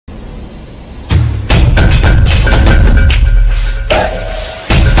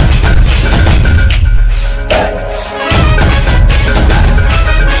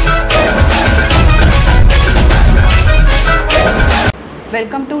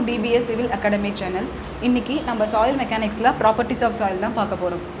DBS Civil Academy channel. இன்னைக்கு நம்ம soil mechanicsல properties of soil தான் பார்க்க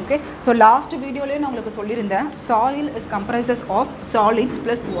போறோம். Okay, so last videoலயே நான் உங்களுக்கு சொல்லியிருந்தேன் soil is comprises of solids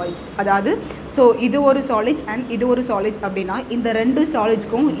plus voids. அதாவது so இது ஒரு solids and இது ஒரு solids அப்படினா இந்த ரெண்டு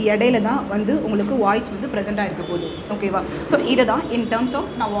solidsக்கும் இடையில தான் வந்து உங்களுக்கு voids வந்து present ஆயிருக்க போகுது. ஓகேவா? so இத தான் in terms of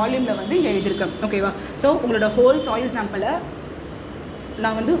நான் வால்யூம்ல வந்து எழுதிருக்கேன். ஓகேவா? so உங்களோட whole soil sample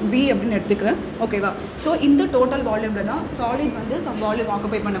நான் வந்து V அப்படினு எடுத்துக்கிறேன். ஓகேவா? ஸோ இந்த டோட்டல் வால்யூமில் தான் சாலிட் வந்து சம் வால்யூம்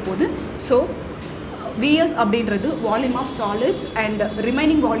ஆக்குபை பண்ண போகுது. ஸோ VS அப்படின்றது volume of solids and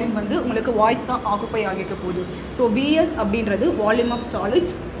remaining volume வந்து உங்களுக்கு வாய்ட்ஸ் தான் ஆக்குபை ஆகிக்க போகுது. ஸோ VS அப்படின்றது வால்யூம் ஆஃப்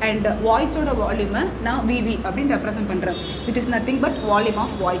சாலிட்ஸ் அண்ட் வாய்ட்ஸோட வால்யூமை நான் VV அப்படின்னு ரெப்ரசென்ட் பண்ணுறேன். It is nothing but volume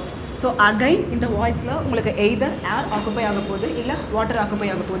of voids. So again இந்த வாய்ட்ஸில் உங்களுக்கு எய்தர் ஏர் ஆக்குபை ஆக போகுது இல்லை வாட்டர் ஆக்குபை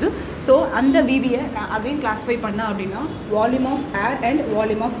ஆக போகுது. ஸோ அந்த விவியை நான் அகைன் கிளாஸிஃபை பண்ணேன் அப்படின்னா volume of air and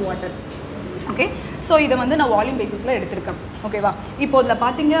volume of water. Okay, so இதை வந்து நான் வால்யூம் பேசிஸில் எடுத்திருக்கேன். ஓகேவா? இப்போ இதில்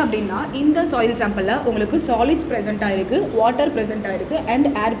பார்த்தீங்க அப்படின்னா இந்த சாயில் சாம்பிளில் உங்களுக்கு சாலிட்ஸ் ப்ரெசென்ட் ஆகிருக்கு, வாட்டர் ப்ரெசென்ட் ஆகிருக்கு அண்ட்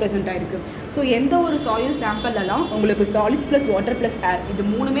ஏர் ப்ரெசென்ட் ஆகிருக்கு. ஸோ எந்த ஒரு சாயில் சாம்பிளெல்லாம் உங்களுக்கு சாலிட் ப்ளஸ் வாட்டர் ப்ளஸ் ஏர் இது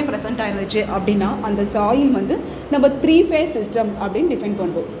மூணுமே ப்ரெசென்ட் ஆகிருந்துச்சு அப்படின்னா அந்த சாயில் வந்து நம்ம 3 phase சிஸ்டம் அப்படின்னு டிஃபைன்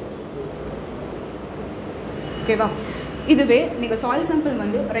பண்ணுவோம். ஓகேவா? இதுவே நீங்கள் சாயில் சாம்பிள்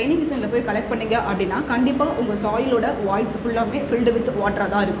வந்து ரெய்னி சீசனில் போய் கலெக்ட் பண்ணிங்க அப்படின்னா கண்டிப்பாக உங்கள் சாயிலோட வாய்ஸ் ஃபுல்லாமே ஃபில்டு வித் வாட்டராக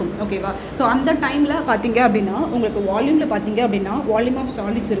தான் இருக்கும். ஓகேவா? ஸோ அந்த டைமில் பார்த்தீங்க அப்படின்னா உங்களுக்கு வால்யூமில் பார்த்தீங்க அப்படின்னா வால்யூம் ஆஃப்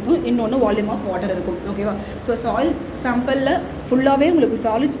சாலிட்ஸ் இருக்கும், இன்னொன்று வால்யூம் ஆஃப் வாட்டர் இருக்கும். ஓகேவா? ஸோ சாயில் சாம்பிளில் ஃபுல்லாகவே உங்களுக்கு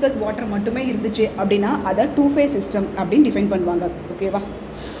சாலிட்ஸ் ப்ளஸ் வாட்டர் மட்டுமே இருந்துச்சு அப்படின்னா அதை 2 phase சிஸ்டம் அப்படின்னு டிஃபைன் பண்ணுவாங்க. ஓகேவா?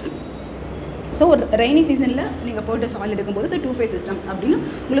 ஸோ ஒரு ரெய்னி சீசனில் நீங்கள் போய்ட்டு சாயில் எடுக்கும்போது இந்த 2 phase சிஸ்டம் அப்படின்னு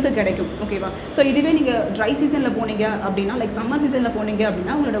உங்களுக்கு கிடைக்கும். ஓகேவா? ஸோ இதுவே நீங்கள் ட்ரை சீசனில் போனீங்க அப்படின்னா லைக் சம்மர் சீசனில் போனீங்க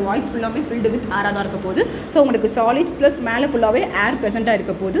அப்படின்னா உங்களோட வாய்ஸ் ஃபுல்லாகவே ஃபில்டு வித் ஏராக தான் இருக்க போகுது. ஸோ உங்களுக்கு சாலிட்ஸ் ப்ளஸ் மேலே ஃபுல்லாகவே ஏர் ப்ரெசென்ட்டாக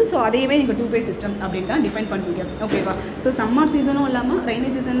இருக்க போகுது. ஸோ அதையுமே நீங்கள் 2 phase சிஸ்டம் அப்படின்னு தான் டிஃபைன் பண்ணுவீங்க. ஓகேவா? ஸோ சம்மர் சீசனும் இல்லாமல் ரெய்னி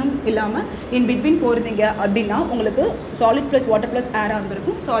சீசனும் இல்லாமல் இன் பிட்வீன் போகிறீங்க அப்படின்னா உங்களுக்கு சாலிட்ஸ் ப்ளஸ் வாட்டர் ப்ளஸ் ஏராக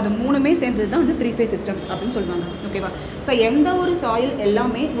இருந்திருக்கும். ஸோ அது மூணுமே சேர்ந்தது தான் வந்து 3 phase சிஸ்டம் அப்படின்னு சொல்லுவாங்க. ஓகேவா? ஸோ எந்த ஒரு சாயில்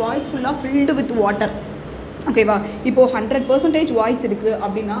எல்லாமே வாய்ஸ் ஃபுல்லாக ஃபில்டு வித் வாட்டர். ஓகேவா? இப்போது 100% வாய்ஸ் இருக்குது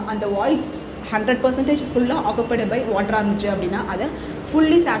அப்படின்னா அந்த வாய்ஸ் 100% ஃபுல்லாக ஆக்குபைடு பை வாட்டராக இருந்துச்சு அப்படின்னா அதை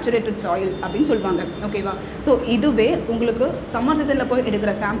ஃபுல்லி சேச்சுரேட்டட் சாயில் அப்படின்னு சொல்லுவாங்க. ஓகேவா? ஸோ இதுவே உங்களுக்கு சம்மர் சீசனில் போய்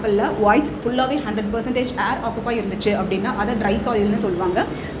எடுக்கிற சாம்பிளில் வாய்ஸ் ஃபுல்லாகவே 100% ஏர் ஆக்குபை இருந்துச்சு அப்படின்னா அதை ட்ரை சாயில்னு சொல்லுவாங்க.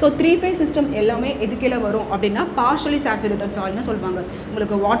 ஸோ 3 phase சிஸ்டம் எல்லாமே எதுக்கீழே வரும் அப்படின்னா பார்ஷலி சேச்சுரேட்டட் சாயில்னு சொல்லுவாங்க.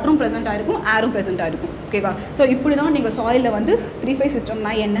 உங்களுக்கு வாட்டரும் ப்ரெசென்ட் ஆகிருக்கும், ஏரும் ப்ரெசென்ட் ஆகிருக்கும். ஓகேவா? ஸோ இப்படி தான் நீங்கள் சாயிலில் வந்து 3 phase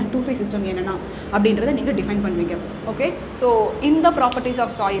சிஸ்டம்னா என்ன, 2 phase சிஸ்டம் என்னென்னா அப்படின்றத நீங்கள் டிஃபைன் பண்ணுவீங்க. ஓகே, ஸோ இந்த ப்ராப்பர்ட்டிஸ்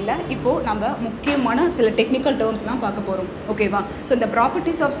ஆஃப் சாயிலில் இப்போது நம்ம முக்கியமான சில டெக்னிக்கல் டேர்ம்ஸ்லாம் பார்க்க போகிறோம். ஓகேவா? ஸோ இந்த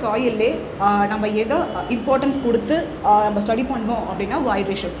ப்ராப்பர்ட்டிஸ் ஆஃப் சாயிலே நம்ம எதை இம்பார்ட்டன்ஸ் கொடுத்து நம்ம ஸ்டடி பண்ணுவோம் அப்படின்னா வாய்ட்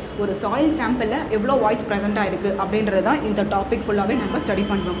ரேஷியோ. ஒரு சாயில் சாம்பிளில் எவ்வளோ வாய்ட்ஸ் ப்ரெசென்ட்டாக இருக்குது அப்படின்றது தான் இந்த டாபிக் ஃபுல்லாகவே நம்ம ஸ்டடி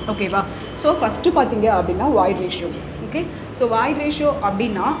பண்ணுவோம். ஓகேவா? ஸோ ஃபஸ்ட்டு பார்த்தீங்க அப்படின்னா void ratio. Okay, so void ratio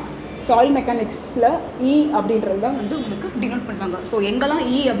அப்படின்னா சாயில் மெக்கானிக்ஸில் E அப்படின்றது தான் வந்து உங்களுக்கு டினோட் பண்ணுவாங்க. ஸோ எங்கெல்லாம்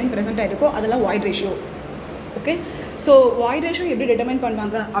E அப்படின்னு ப்ரெசென்ட் ஆகிருக்கோ அதெல்லாம் void ratio. Okay, so void ratio எப்படி டிட்டர்மைன்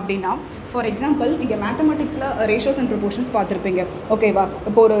பண்ணுவாங்க அப்படின்னா ஃபார் எக்ஸாம்பிள் நீங்கள் மேத்தமெட்டிக்ஸில் ரேஷியோஸ் அண்ட் ப்ரொபோர்ஷன்ஸ் பார்த்துருப்பீங்க. ஓகேவா?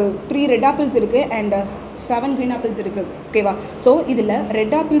 இப்போ ஒரு 3 ரெட் ஆப்பிள்ஸ் இருக்குது அண்ட் 7 க்ரீன் ஆப்பிள்ஸ் இருக்குது. ஓகேவா? ஸோ இதில்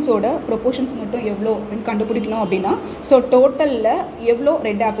ரெட் ஆப்பிள்ஸோட ப்ரொபோர்ஷன்ஸ் மட்டும் எவ்வளோ கண்டுபிடிக்கணும் அப்படின்னா ஸோ டோட்டலில் எவ்வளோ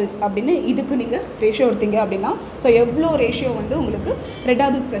ரெட் ஆப்பிள்ஸ் அப்படின்னு இதுக்கு நீங்கள் ரேஷியோ எடுத்தீங்க அப்படின்னா ஸோ எவ்வளோ ரேஷியோ வந்து உங்களுக்கு ரெட்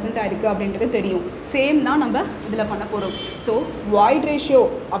ஆப்பிள்ஸ் ப்ரெசென்ட் ஆகிருக்கு அப்படின்றது தெரியும். சேம் தான் நம்ம இதில் பண்ண போகிறோம். ஸோ வாய்ட் ரேஷியோ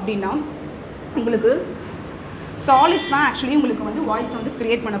அப்படின்னா உங்களுக்கு சாலிட்ஸ் தான் ஆக்சுவலி உங்களுக்கு வந்து வாய்ஸ் வந்து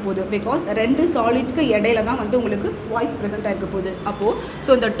க்ரியேட் பண்ண போகுது. பிகாஸ் 2 சாலிட்ஸ்க்கு இடையில தான் வந்து உங்களுக்கு வாய்ஸ் ப்ரெசென்ட் ஆகிருக்க போகுது. அப்போது ஸோ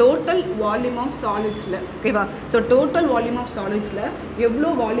இந்த டோட்டல் வால்யூம் ஆஃப் சாலிட்ஸில் ஓகேவா? ஸோ டோட்டல் வால்யூம் ஆஃப் சாலிட்ஸில் எவ்வளோ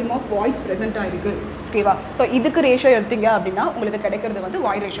வால்யூம் ஆஃப் வாய்ஸ் ப்ரெசென்ட் ஆகிருக்கு. ஓகேவா? ஸோ இதுக்கு ரேஷியோ எடுத்தீங்க அப்படின்னா உங்களுக்கு கிடைக்கிறது வந்து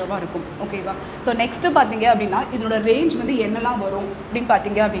வாய்ட் ரேஷியோவாக இருக்கும். ஓகேவா? ஸோ நெக்ஸ்ட்டு பார்த்தீங்க அப்படின்னா இதனோட ரேஞ்ச் வந்து என்னெல்லாம் வரும் அப்படின்னு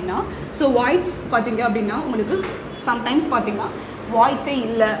பார்த்தீங்க அப்படின்னா ஸோ வாய்ட்ஸ் பார்த்தீங்க அப்படின்னா உங்களுக்கு சம்டைம்ஸ் பார்த்தீங்கன்னா வாய்ட்ஸே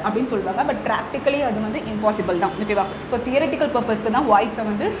இல்லை அப்படின்னு சொல்லுவாங்க. பட் ப்ராக்டிக்கலி அது வந்து இம்பாசிபிள் தான். ஓகேவா? ஸோ தியரட்டிக்கல் பர்பஸ்க்கு தான் வாய்ட்ஸை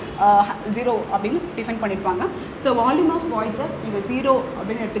வந்து 0 அப்படின்னு டிஃபைன் பண்ணியிருப்பாங்க. ஸோ வால்யூம் ஆஃப் வாய்ட்ஸை நீங்கள் 0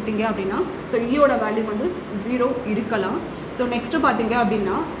 அப்படின்னு எடுத்துக்கிட்டீங்க அப்படின்னா ஸோ ஈயோட வேல்யூ வந்து 0 இருக்கலாம். ஸோ நெக்ஸ்ட்டு பார்த்தீங்க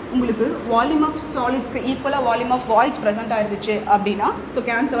அப்படின்னா உங்களுக்கு வால்யூம் ஆஃப் சாலிட்ஸ்க்கு ஈக்குவலாக வால்யூம் ஆஃப் வாய்ட்ஸ் ப்ரெசென்ட் ஆயிருந்துச்சு அப்படின்னா ஸோ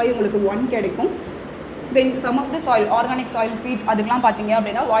கேன்சல் ஆகி உங்களுக்கு 1 கிடைக்கும். Then some of the soil organic soil feet அதுக்கெலாம் பார்த்தீங்க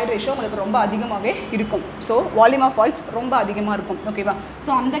அப்படின்னா வாய்ட் ரேஷியோ உங்களுக்கு ரொம்ப அதிகமாகவே இருக்கும். ஸோ வால்யூம் ஆஃப் வாய்ட்ஸ் ரொம்ப அதிகமாக இருக்கும். ஓகேவா? ஸோ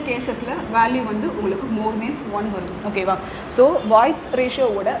அந்த கேசஸில் வேல்யூ வந்து உங்களுக்கு மோர் தென் 1 வரும். ஓகேவா? ஸோ வாய்ட்ஸ்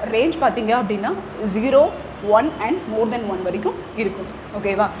ரேஷியோவோட ரேஞ்ச் பார்த்தீங்க அப்படின்னா 0 1 and more than 1 வரைக்கும் இருக்கும்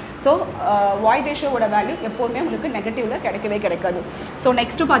ஓகேவா ஸோ வாய்ட் ரேஷியோட வேல்யூ எப்போதுமே உங்களுக்கு நெகட்டிவில் கிடைக்காது ஸோ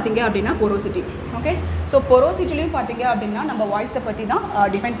நெக்ஸ்ட்டு பார்த்தீங்க அப்படின்னா porosity ஓகே ஸோ porosityலையும் பார்த்தீங்க அப்படின்னா நம்ம வாய்ட்ஸை பற்றி தான்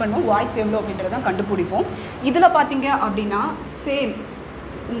டிஃபைன் பண்ணுவோம் வாய்ட்ஸ் எவ்வளோ அப்படின்றத கண்டுபிடிப்போம் இதில் பார்த்தீங்க அப்படின்னா சேம்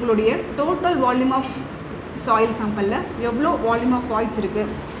உங்களுடைய டோட்டல் வால்யூம் ஆஃப் சாயில் சாம்பிளில் எவ்வளோ வால்யூம் ஆஃப் வாய்ட்ஸ்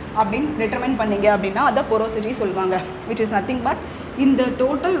இருக்குது அப்படின்னு டிட்டர்மைன் பண்ணிங்க அப்படின்னா அதை porosity சொல்லுவாங்க விச் இஸ் நத்திங் பட் இந்த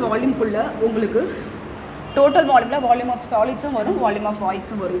டோட்டல் வால்யூம்குள்ளே உங்களுக்கு டோட்டல் வால்யூமில் வால்யூம் ஆஃப் சாலிட்ஸும் வரும் வால்யூம் ஆஃப்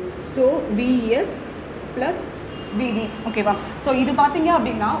வாய்ட்ஸும் வரும் ஸோ VS ப்ளஸ் VV ஓகேவா ஸோ இது பார்த்தீங்க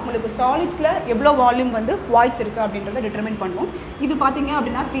அப்படின்னா உங்களுக்கு சாலிட்ஸில் எவ்வளோ வால்யூம் வந்து வாய்ட்ஸ் இருக்குது அப்படின்றத டிட்டர்மைன் பண்ணுவோம் இது பார்த்தீங்க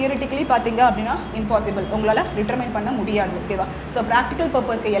அப்படின்னா தியரிட்டிக்கலி பார்த்தீங்க அப்படின்னா இம்பாசிபிள் உங்களால் டிட்டர்மைன் பண்ண முடியாது ஓகேவா ஸோ ப்ராக்டிக்கல்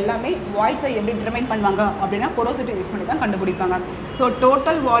பர்பஸ்க்கு எல்லாமே வாய்ட்ஸை எப்படி டிட்டர்மைன் பண்ணுவாங்க அப்படின்னா porosity யூஸ் பண்ணி தான் கண்டுபிடிப்பாங்க ஸோ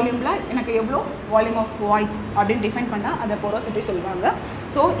டோட்டல் வால்யூமில் எனக்கு எவ்வளோ வால்யூம் ஆஃப் வாய்ட்ஸ் அப்படின்னு டிஃபைன் பண்ணால் அதை porosity சொல்லுவாங்க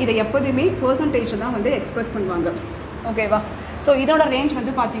ஸோ இதை எப்போதுமே பெர்சன்டேஜ் தான் வந்து எக்ஸ்பிரஸ் பண்ணுவாங்க ஓகேவா ஸோ இதோட ரேஞ்ச்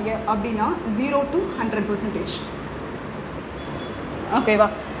வந்து பார்த்தீங்க அப்படின்னா 0 to 100% ஓகேவா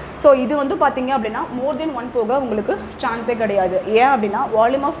ஸோ இது வந்து பார்த்தீங்க அப்படின்னா மோர் தென் 1 போக உங்களுக்கு சான்ஸே கிடையாது ஏன் அப்படின்னா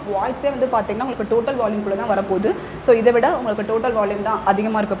வால்யூம் ஆஃப் வாய்ட்ஸே வந்து பார்த்தீங்கன்னா உங்களுக்கு டோட்டல் வால்யூம்குள்ளே தான் வரப்போகுது ஸோ இதை விட உங்களுக்கு டோட்டல் வால்யூம் தான்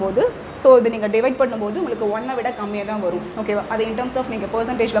அதிகமாக இருக்க போகுது ஸோ இது நீங்கள் டிவைட் பண்ணும்போது உங்களுக்கு 1 விட கம்மியாக தான் வரும் ஓகேவா அது இன் டர்ம்ஸ் ஆஃப் நீங்கள்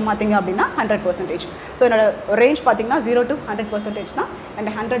பெர்சன்டேஜில் பார்த்தீங்க அப்படின்னா 100% ஸோ என்னோட ரேஞ்ச் பார்த்தீங்கன்னா 0 to 100% தான்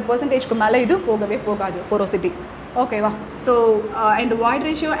அண்ட் 100%க்கு மேலே இது போகவே போகாது porosity ஓகேவா so and void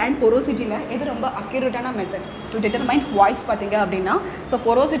ratio and porosityல எது ரொம்ப அக்யூரேட்டான மெத்தட் டு டிட்டர்மைன் வாய்ட்ஸ் பார்த்தீங்க அப்படின்னா ஸோ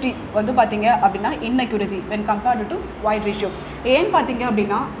porosity வந்து பார்த்தீங்க அப்படின்னா inaccuracy when compared to void ratio ஏன்னு பார்த்தீங்க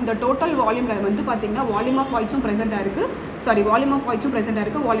அப்படின்னா இந்த டோட்டல் வால்யூமில் வந்து பார்த்தீங்கன்னா வால்யூம் ஆஃப் வாய்ட்ஸும் ப்ரெசென்ட்டாக இருக்குது வால்யூம் ஆஃப் வாய்ட்ஸும் ப்ரெசென்ட்டாக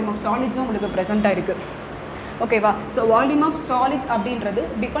இருக்குது வால்யூம் ஆஃப் சாலிட்ஸும் உங்களுக்கு ப்ரெசென்ட்டாக இருக்குது ஓகேவா ஸோ வால்யூம் ஆஃப் சாலிட்ஸ் அப்படின்றது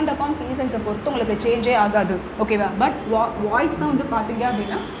டிபெண்ட் அப்பான் சீசன்ஸை பொறுத்து உங்களுக்கு சேஞ்சே ஆகாது ஓகேவா பட் வாய்ட்ஸ் தான் வந்து பார்த்தீங்க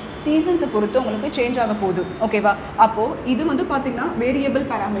அப்படின்னா சீசன்ஸை பொறுத்து உங்களுக்கு சேஞ்ச் ஆக போகுது ஓகேவா அப்போது இது வந்து பார்த்திங்கன்னா வேரியபிள்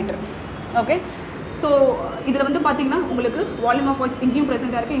பேராமீட்டர் ஓகே ஸோ இதில் வந்து பார்த்திங்கன்னா உங்களுக்கு வால்யூம் ஆஃப் வாய்ட்ஸ் இங்கேயும்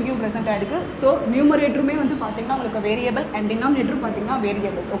ப்ரெசென்ட்டாக இருக்குது இங்கேயும் ப்ரெசென்ட்டாக இருக்குது ஸோ நியூமரேட்டருமே வந்து பார்த்திங்கன்னா உங்களுக்கு வேரியபிள் அண்ட் டினாமினேட்டரும் பார்த்திங்கன்னா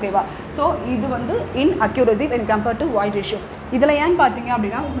வேரியபிள் ஓகேவா ஸோ இது வந்து இன் accuracy when compared to void ratio இதில் ஏன்னு பார்த்தீங்க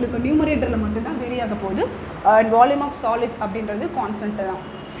அப்படின்னா உங்களுக்கு நியூமரேட்டரில் மட்டும்தான் வேரி ஆக போகுது அண்ட் வால்யூம் ஆஃப் சாலிட்ஸ் அப்படின்றது கான்ஸ்டன்ட்டு தான்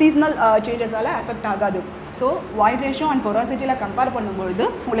சீசனல் சேஞ்சஸால் அஃபெக்ட் ஆகாது so void ratio and porosityல compare பண்ணும்பொழுது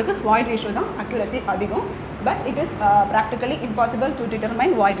உங்களுக்கு வாய்ட் ரேஷியோ தான் அக்யூரசி அதிகம் but it is practically impossible to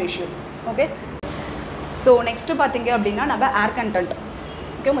determine void ratio okay so next பார்த்தீங்க அப்படின்னா நம்ம ஏர் கண்டென்ட்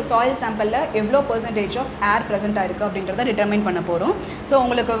ஓகே உங்கள் சாயில் சாம்பிளில் எவ்வளோ பர்சன்டேஜ் ஆஃப் ஏர் ப்ரெசென்ட்டாக இருக்குது அப்படின்றத டிட்டர்மைன் பண்ண போகிறோம் ஸோ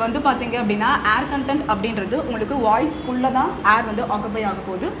உங்களுக்கு வந்து பார்த்தீங்க அப்படின்னா ஏர் கண்டென்ட் அப்படின்றது உங்களுக்கு வாய்ட்ஸ்க்குள்ளே தான் ஏர் வந்து ஆக்குபை ஆக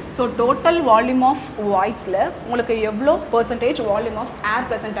போகுது ஸோ டோட்டல் வால்யூம் ஆஃப் வாய்ட்ஸில் உங்களுக்கு எவ்வளோ பர்சன்டேஜ் வால்யூம் ஆஃப் ஏர்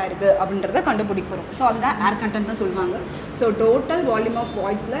ப்ரெசென்ட்டாக இருக்குது அப்படின்றத கண்டுபிடிக்க போகிறோம் ஸோ அதுதான் ஏர் கண்டென்ட்னு சொல்லுவாங்க ஸோ டோட்டல் வால்யூம் ஆஃப்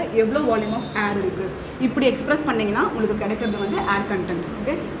வாய்ட்ஸில் எவ்வளோ வால்யூம் ஆஃப் ஏர் இருக்குது இப்படி எக்ஸ்பிரஸ் பண்ணிங்கன்னா உங்களுக்கு கிடைக்கிறது வந்து ஏர் கண்டென்ட்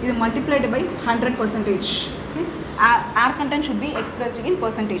ஓகே இது multiplied by 100% okay air content should be expressed in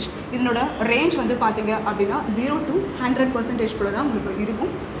percentage இதனோட ரேஞ்ச் வந்து பார்த்தீங்க அப்படின்னா 0 to 100% குள்ள தான் உங்களுக்கு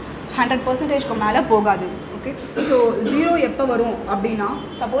இருக்கும் 100%க்கு மேலே போகாது ஓகே ஸோ 0 எப்போ வரும் அப்படின்னா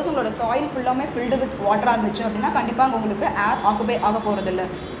சப்போஸ் உங்களோட சாயில் ஃபுல்லாமே ஃபில்டு வித் வாட்டராக இருந்துச்சு அப்படின்னா கண்டிப்பாக உங்களுக்கு ஏர் ஆக்குபை ஆக போகிறதில்ல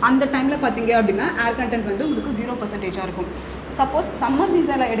அந்த டைமில் பார்த்தீங்க அப்படின்னா ஏர் கண்டென்ட் வந்து உங்களுக்கு 0% இருக்கும் சப்போஸ் சம்மர்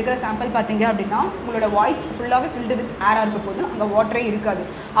சீசனில் எடுக்கிற சாம்பிள் பார்த்தீங்க அப்படின்னா உங்களோட வாய்ஸ் ஃபுல்லாகவே ஃபில்டு வித் ஏராக இருக்க போது அங்கே வாட்டரே இருக்காது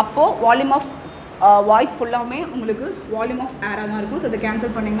அப்போது வால்யூம் ஆஃப் வாய்ஸ் ஃபுல்லாமே உங்களுக்கு வால்யூம் ஆஃப் ஏராக தான் இருக்கும் ஸோ அதை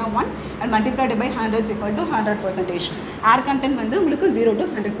கேன்சல் பண்ணிங்கன்னா 1 and multiplied by 100 equal to 100%. Air content வந்து உங்களுக்கு 0 to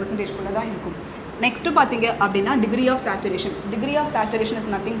 100% குள்ளே தான் இருக்கும். நெக்ஸ்ட்டு பார்த்தீங்க அப்படின்னா degree of saturation. Degree of saturation is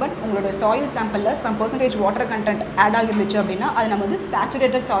nothing but உங்களோட soil சாம்பிளில் some percentage water content add ஆகிருந்துச்சு அப்படின்னா அது நம்ம வந்து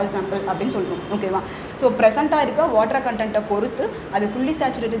சேச்சுரேட்டட் சாயில் சாம்பிள் அப்படின்னு சொல்லுவோம். ஓகேவா? ஸோ ப்ரெசென்ட்டாக இருக்க வாட்டர் கண்டென்ட்டை பொறுத்து அது ஃபுல்லி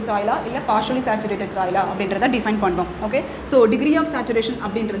சேச்சுரேட்டட் சாயிலா இல்லை பார்ஷலி சேச்சுரேட்டட் சாயிலா அப்படின்றத டிஃபைன் பண்ணுறோம். Okay, so degree of saturation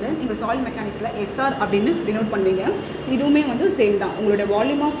அப்படின்றது நீங்கள் சாயில் மெக்கானிக்ஸில் SR அப்படின்னு டினோட் பண்ணுவீங்க. இதுவுமே வந்து சேம் தான். உங்களோட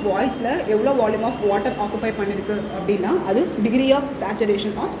வால்யூம் ஆஃப் வாய்ஸில் எவ்வளோ வால்யூம் ஆஃப் வாட்டர் ஆக்குபை பண்ணியிருக்கு அப்படின்னா அது degree of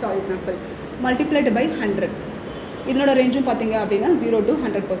saturation of soil sample multiplied by 100. இதனோட ரேஞ்சும் பார்த்தீங்க அப்படின்னா 0 to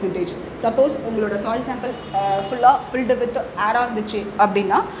 100%. சப்போஸ் உங்களோட சாயில் சாம்பிள் ஃபுல்லாக ஃபில்டு வித் ஏராக இருந்துச்சு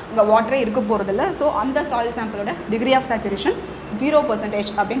அப்படின்னா உங்கள் வாட்டரே இருக்க போகிறதில்ல. ஸோ அந்த சாயில் சாம்பிளோட டிகிரி ஆஃப் சேச்சுரேஷன்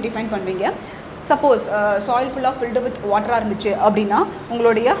 0% அப்படின்னு டிஃபைன் பண்ணுவீங்க. சப்போஸ் சாயில் ஃபுல்லாக ஃபில்டு வித் வாட்டராக இருந்துச்சு அப்படின்னா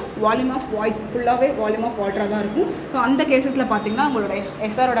உங்களுடைய வால்யூம் ஆஃப் வாய்ஸ் ஃபுல்லாகவே வால்யூம் ஆஃப் வாட்டராக தான் இருக்கும். ஸோ அந்த கேசஸில் பார்த்தீங்கன்னா உங்களுடைய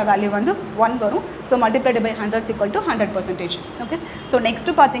SRோட வேல்யூ வந்து 1 வரும். So multiplied by 100 equal to 100%. Okay, so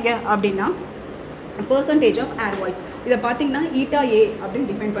next பார்த்தீங்க அப்படின்னா percentage of air voids. இதை பார்த்தீங்கன்னா ஈட்டா-A அப்படின்னு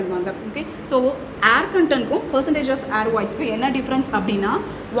டிஃபைன் பண்ணுவாங்க. Okay, so air கண்டென்ட்க்கும் percentage of air வாய்ட்ஸ்க்கும் என்ன டிஃப்ரென்ஸ் அப்படின்னா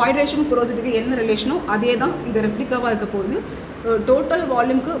வாய்ட் ரேஷியோக்கும் porosityக்கு என்ன ரிலேஷனோ அதே தான் இந்த ரெப்ளிகாவாக இருக்க போகுது. Total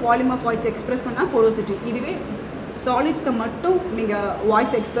வால்யூம்க்கு volume of voids express பண்ணால் போரோசிட்டி. இதுவே சாலிட்ஸ்க்கு மட்டும் நீங்கள்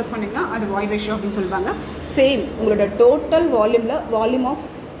வாய்ட்ஸ் எக்ஸ்பிரஸ் பண்ணிங்கன்னா அது வாய்ட் ரேஷியோ அப்படின்னு சொல்லுவாங்க. சேம் உங்களோட டோட்டல் வால்யூமில் வால்யூம் ஆஃப்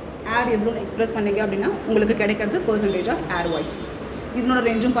ஏர் எவ்வளோன்னு எக்ஸ்பிரஸ் பண்ணிங்க அப்படின்னா உங்களுக்கு கிடைக்கிறது பர்சன்டேஜ் ஆஃப் ஏர் வாய்ட்ஸ். இதனோட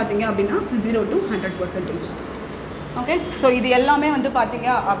ரேஞ்சும் பார்த்தீங்க அப்படின்னா 0 to 100%. ஓகே, ஸோ இது எல்லாமே வந்து பார்த்தீங்க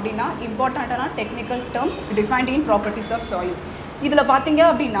அப்படின்னா இம்பார்ட்டண்ட்டான technical terms defined in properties of soil. இதில் பார்த்தீங்க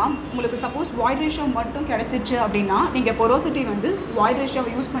அப்படின்னா உங்களுக்கு சப்போஸ் வாய்ட் ரேஷியோ மட்டும் கிடச்சிச்சு அப்படின்னா நீங்கள் பொரோசிட்டி வந்து வாய்ட்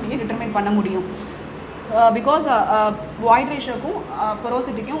ரேஷியோவை யூஸ் பண்ணியே டிட்டர்மைன் பண்ண முடியும். பிகாஸ் வாய்ட் ரேஷியோக்கும்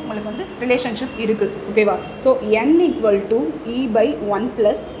பொரோசிட்டிக்கும் உங்களுக்கு வந்து ரிலேஷன்ஷிப் இருக்குது. ஓகேவா? So n = E/1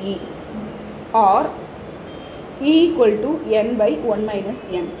 + E R E = n/1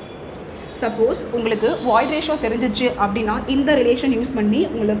 - n. Suppose உங்களுக்கு வாய்ட் ரேஷியோ தெரிஞ்சிச்சு அப்படின்னா இந்த ரிலேஷன் யூஸ் பண்ணி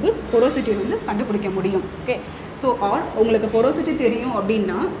உங்களுக்கு பொரோசிட்டி வந்து கண்டுபிடிக்க முடியும். ஓகே, ஸோ ஆர் உங்களுக்கு பொரோசிட்டி தெரியும்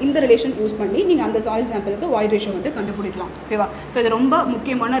அப்படின்னா இந்த ரிலேஷன் யூஸ் பண்ணி நீங்கள் அந்த சாயில் சாம்பிளுக்கு வாய்ட் ரேஷியோ வந்து கண்டுபிடிக்கலாம். ஓகேவா? ஸோ இது ரொம்ப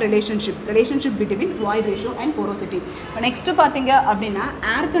முக்கியமான relationship between void ratio and porosity. Next பார்த்தீங்க அப்படின்னா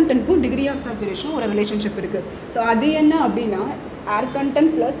ஏர் கண்டென்ட்க்கும் டிகிரி ஆஃப் சேச்சுரேஷன் ஒரு ரிலேஷன்ஷிப் இருக்குது. ஸோ அது என்ன அப்படின்னா ஏர்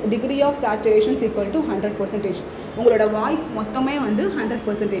content plus degree of saturation = 100%. உங்களோட வாய்ஸ் மொத்தமே வந்து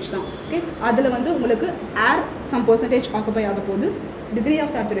 100% தான். ஓகே, அதில் வந்து உங்களுக்கு ஏர் சம் பர்சன்டேஜ் ஆக்குபை ஆக போகுது, degree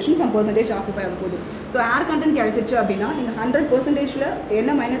of saturation some percentage occupy ஆக போகுது. ஸோ ஏர் கண்டென்ட் கிடச்சிச்சு அப்படின்னா நீங்கள் 100%ல்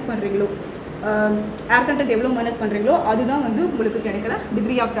என்ன மைனஸ் பண்ணுறீங்களோ, ஏர் கண்டென்ட் எவ்வளோ மைனஸ் பண்ணுறீங்களோ அதுதான் வந்து உங்களுக்கு கிடைக்கிற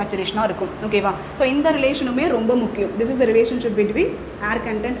டிகிரி ஆஃப் சேச்சுரேஷனாக இருக்கும். ஓகேவா? ஸோ இந்த ரிலேஷனுமே ரொம்ப முக்கியம். This is the relationship between air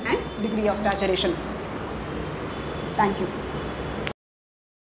content and degree of saturation. Thank you.